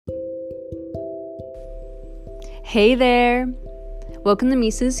Hey there! Welcome to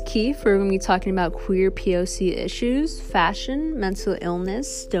Mises Keef, where we're going to be talking about queer POC issues, fashion, mental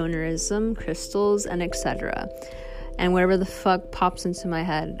illness, stonerism, crystals, and etc. And whatever the fuck pops into my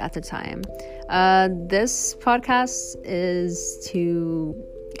head at the time. This podcast is to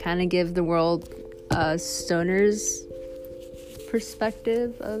kind of give the world a stoner's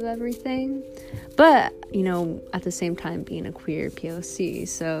perspective of everything, but at the same time being a queer POC.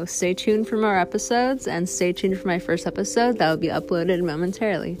 So stay tuned for more episodes, and stay tuned for my first episode that will be uploaded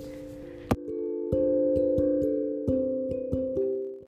momentarily.